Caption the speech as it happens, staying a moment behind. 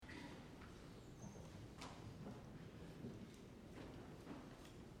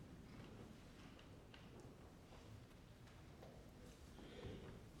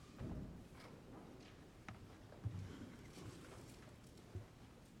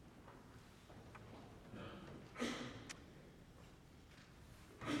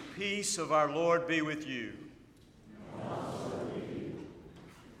peace of our Lord be with you.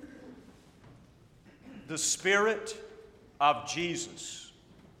 The Spirit of Jesus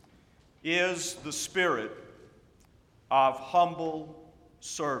is the spirit of humble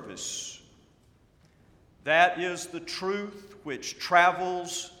service. That is the truth which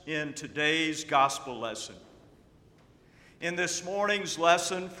travels in today's gospel lesson. In this morning's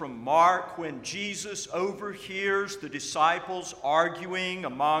lesson from Mark, when Jesus overhears the disciples arguing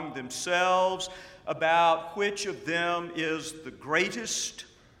among themselves about which of them is the greatest,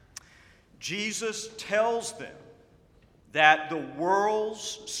 Jesus tells them that the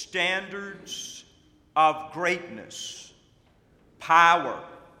world's standards of greatness, power,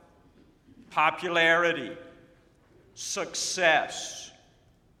 popularity, success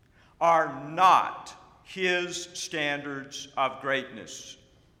are not his standards of greatness.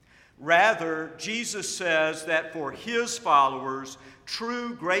 Rather, Jesus says that for his followers,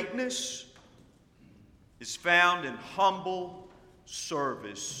 true greatness is found in humble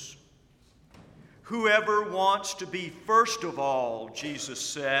service. Whoever wants to be first of all, Jesus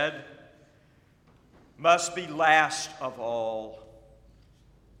said, must be last of all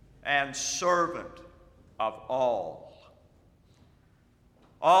and servant of all.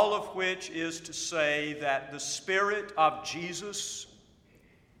 All of which is to say that the Spirit of Jesus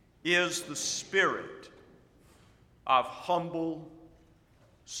is the spirit of humble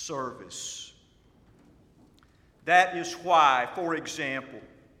service. That is why, for example,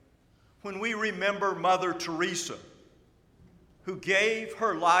 when we remember Mother Teresa, who gave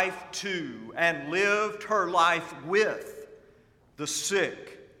her life to and lived her life with the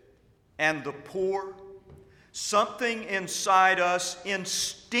sick and the poor, something inside us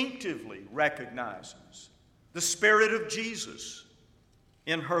instinctively recognizes the Spirit of Jesus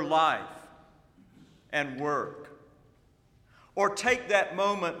in her life and work. Or take that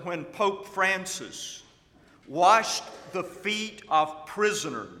moment when Pope Francis washed the feet of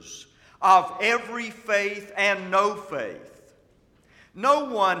prisoners of every faith and no faith. No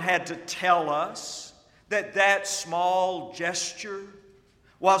one had to tell us that that small gesture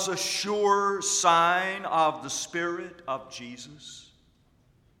was a sure sign of the Spirit of Jesus.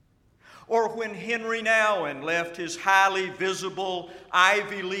 Or when Henry Nouwen left his highly visible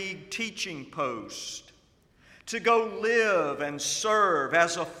Ivy League teaching post to go live and serve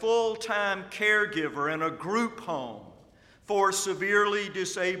as a full-time caregiver in a group home for severely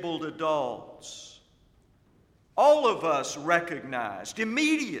disabled adults. All of us recognized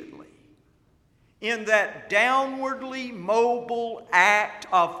immediately in that downwardly mobile act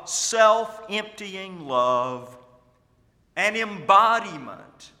of self-emptying love an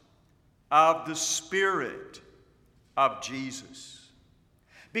embodiment of the Spirit of Jesus.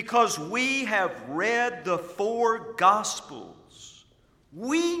 Because we have read the four Gospels,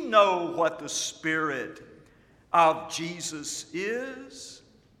 we know what the Spirit of Jesus is.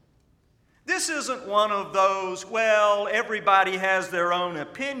 This isn't one of those, well, everybody has their own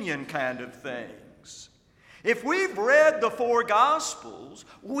opinion kind of things. If we've read the four Gospels,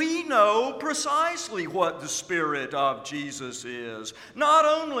 we know precisely what the Spirit of Jesus is. Not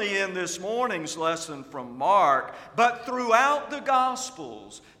only in this morning's lesson from Mark, but throughout the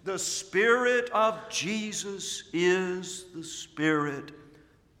Gospels, the Spirit of Jesus is the Spirit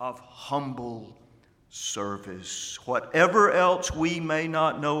of humble service. Whatever else we may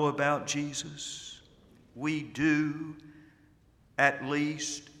not know about Jesus, we do at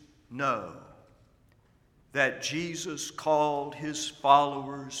least know that Jesus called his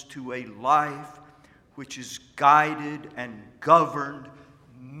followers to a life which is guided and governed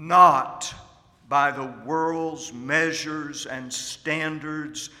not by the world's measures and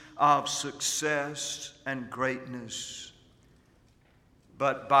standards of success and greatness,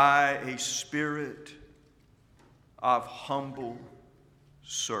 but by a spirit of humble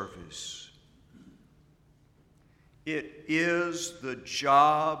service. It is the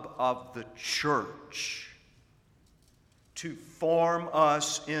job of the church to form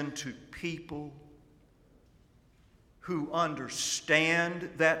us into people who understand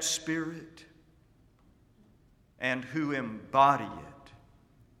that spirit and who embody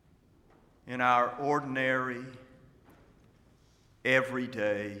it in our ordinary,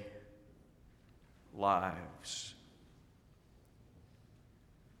 everyday lives.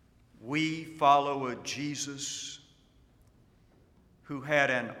 We follow a Jesus who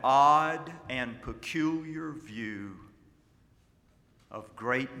had an odd and peculiar view of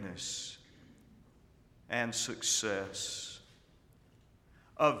greatness and success.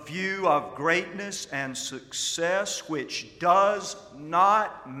 A view of greatness and success which does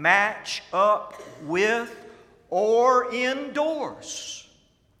not match up with or endorse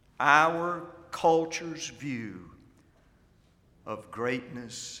our culture's view of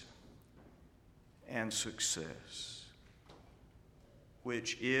greatness and success,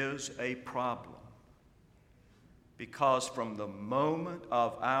 which is a problem because from the moment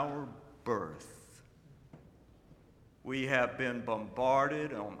of our birth, we have been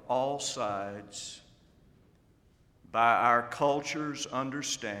bombarded on all sides by our culture's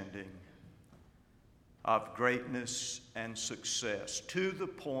understanding of greatness and success, to the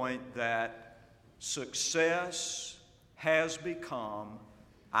point that success has become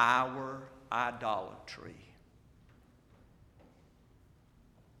our idolatry.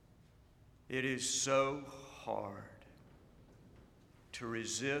 It is so hard to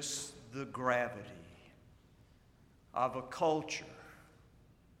resist the gravity of a culture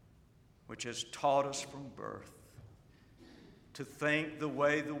which has taught us from birth to think the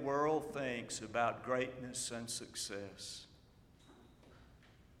way the world thinks about greatness and success.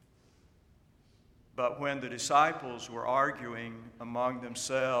 But when the disciples were arguing among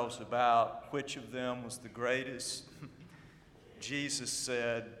themselves about which of them was the greatest, Jesus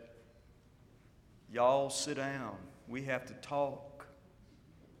said, "Y'all sit down. We have to talk.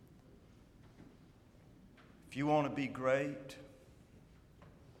 If you want to be great,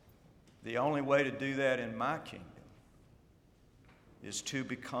 the only way to do that in my kingdom is to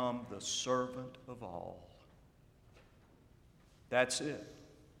become the servant of all." That's it.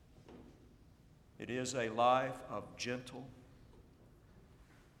 It is a life of gentle,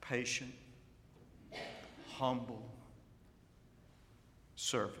 patient, humble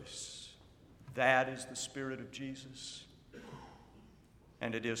service. That is the Spirit of Jesus,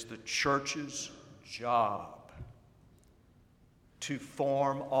 and it is the church's job to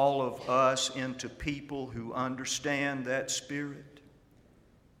form all of us into people who understand that Spirit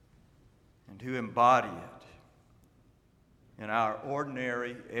and who embody it in our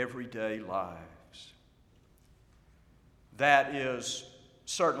ordinary, everyday lives. That is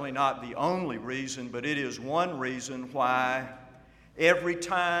certainly not the only reason, but it is one reason why every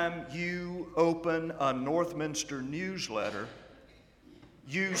time you open a Northminster newsletter,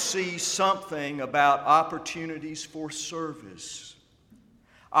 you see something about opportunities for service.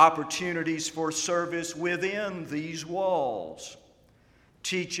 Opportunities for service within these walls.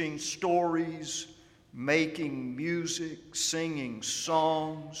 Teaching stories, making music, singing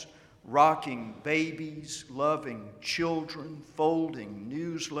songs, rocking babies, loving children, folding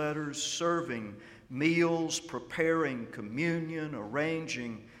newsletters, serving meals, preparing communion,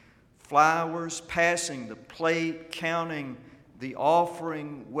 arranging flowers, passing the plate, counting the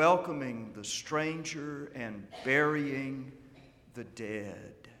offering, welcoming the stranger, and burying the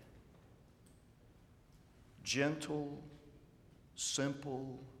dead. Gentle,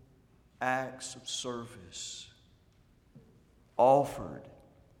 simple acts of service offered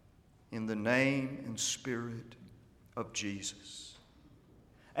in the name and Spirit of Jesus.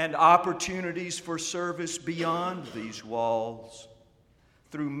 And opportunities for service beyond these walls,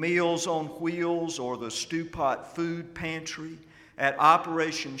 through Meals on Wheels or the Stewpot Food Pantry, at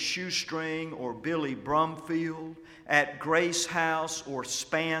Operation Shoestring or Billy Brumfield, at Grace House or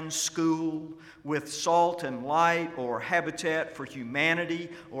Span School, with Salt and Light or Habitat for Humanity,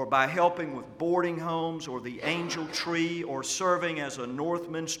 or by helping with boarding homes or the Angel Tree, or serving as a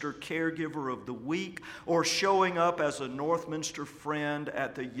Northminster Caregiver of the Week, or showing up as a Northminster friend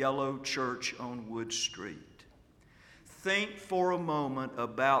at the Yellow Church on Wood Street. Think for a moment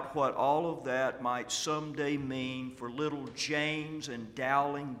about what all of that might someday mean for little James and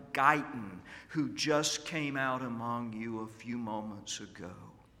Dowling Guyton, who just came out among you a few moments ago.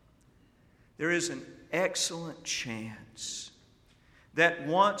 There is an excellent chance that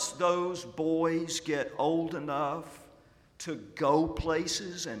once those boys get old enough to go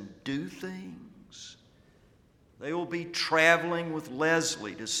places and do things, they will be traveling with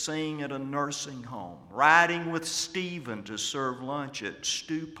Leslie to sing at a nursing home, riding with Stephen to serve lunch at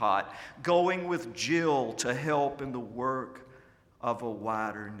Stewpot, going with Jill to help in the work of a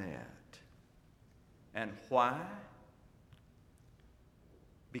wider net. And why?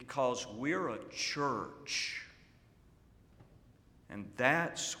 Because we're a church. And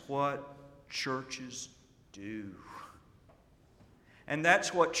that's what churches do. And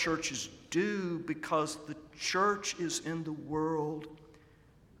that's what churches do because the church is in the world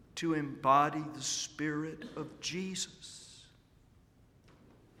to embody the Spirit of Jesus.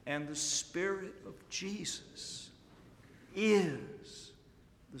 And the Spirit of Jesus is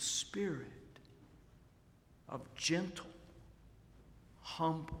the Spirit of gentle,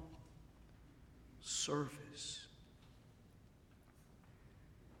 humble service.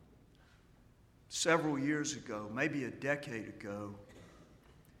 Several years ago, maybe a decade ago,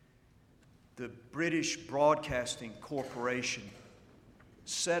 the British Broadcasting Corporation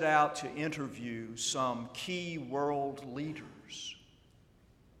set out to interview some key world leaders.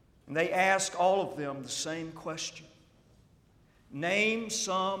 And they asked all of them the same question. Name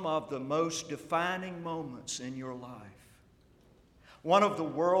some of the most defining moments in your life. One of the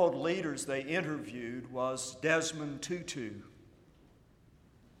world leaders they interviewed was Desmond Tutu.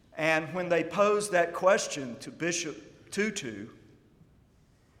 And when they posed that question to Bishop Tutu,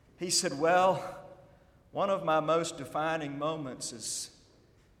 he said, well, one of my most defining moments is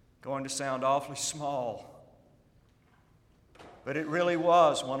going to sound awfully small, but it really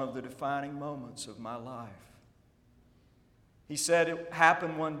was one of the defining moments of my life. He said it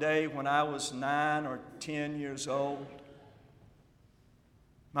happened one day when I was 9 or 10 years old.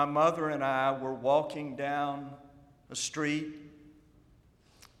 My mother and I were walking down a street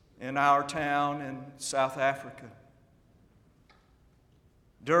in our town in South Africa.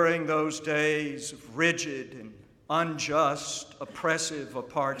 During those days of rigid and unjust, oppressive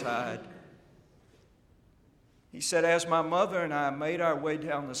apartheid, he said, as my mother and I made our way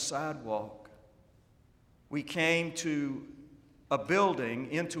down the sidewalk, we came to a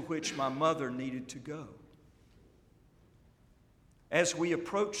building into which my mother needed to go. As we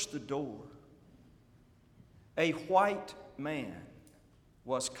approached the door, a white man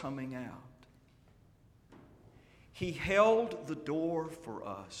was coming out. He held the door for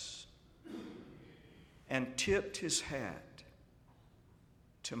us and tipped his hat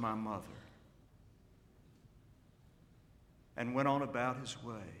to my mother and went on about his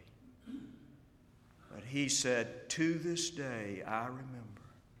way. But he said, to this day, I remember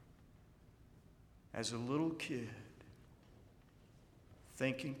as a little kid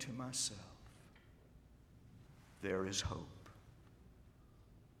thinking to myself, there is hope.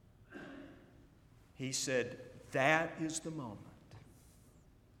 He said, that is the moment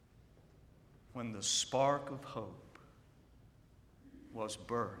when the spark of hope was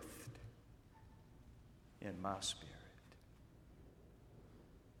birthed in my spirit.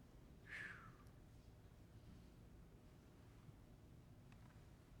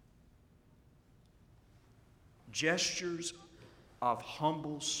 Gestures of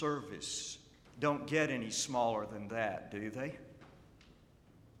humble service don't get any smaller than that, do they?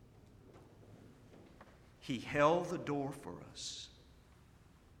 He held the door for us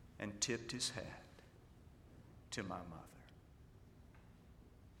and tipped his hat to my mother.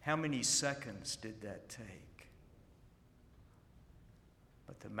 How many seconds did that take?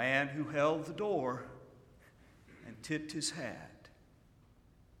 But the man who held the door and tipped his hat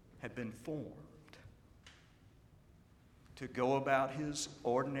had been formed to go about his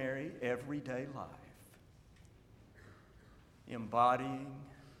ordinary, everyday life, embodying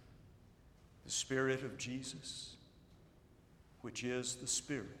the Spirit of Jesus, which is the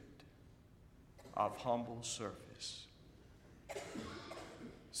spirit of humble service.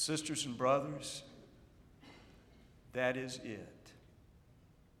 Sisters and brothers, that is it.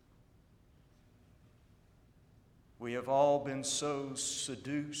 We have all been so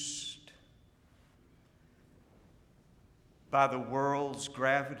seduced by the world's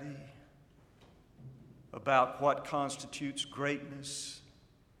gravity about what constitutes greatness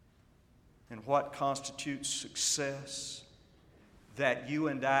and what constitutes success, that you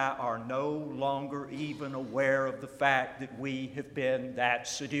and I are no longer even aware of the fact that we have been that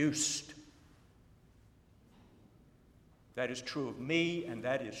seduced. That is true of me, and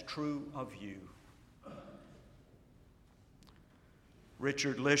that is true of you.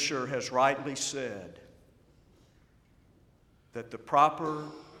 Richard Lisher has rightly said that the proper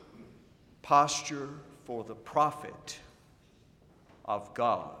posture for the prophet of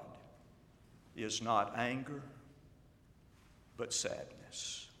God is not anger, but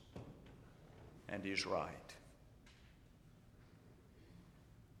sadness. And he's right.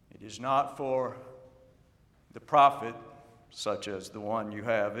 It is not for the prophet, such as the one you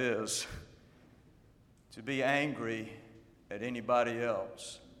have is, to be angry at anybody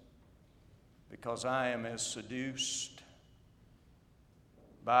else, because I am as seduced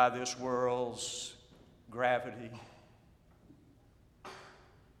by this world's gravity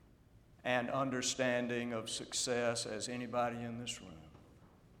and understanding of success as anybody in this room.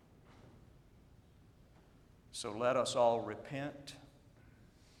 So let us all repent,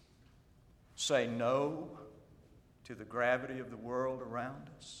 say no to the gravity of the world around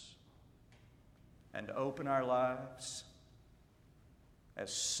us, and open our lives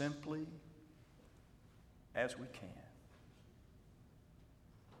as simply as we can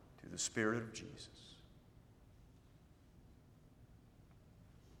to the Spirit of Jesus,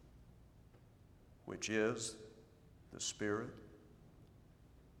 which is the Spirit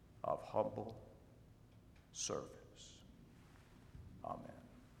of humble service. Amen.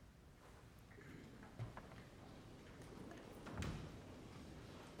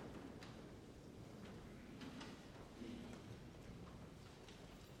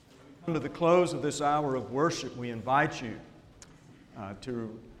 Come to the close of this hour of worship, we invite you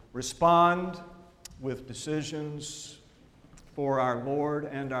to respond with decisions for our Lord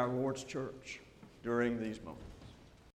and our Lord's church during these moments.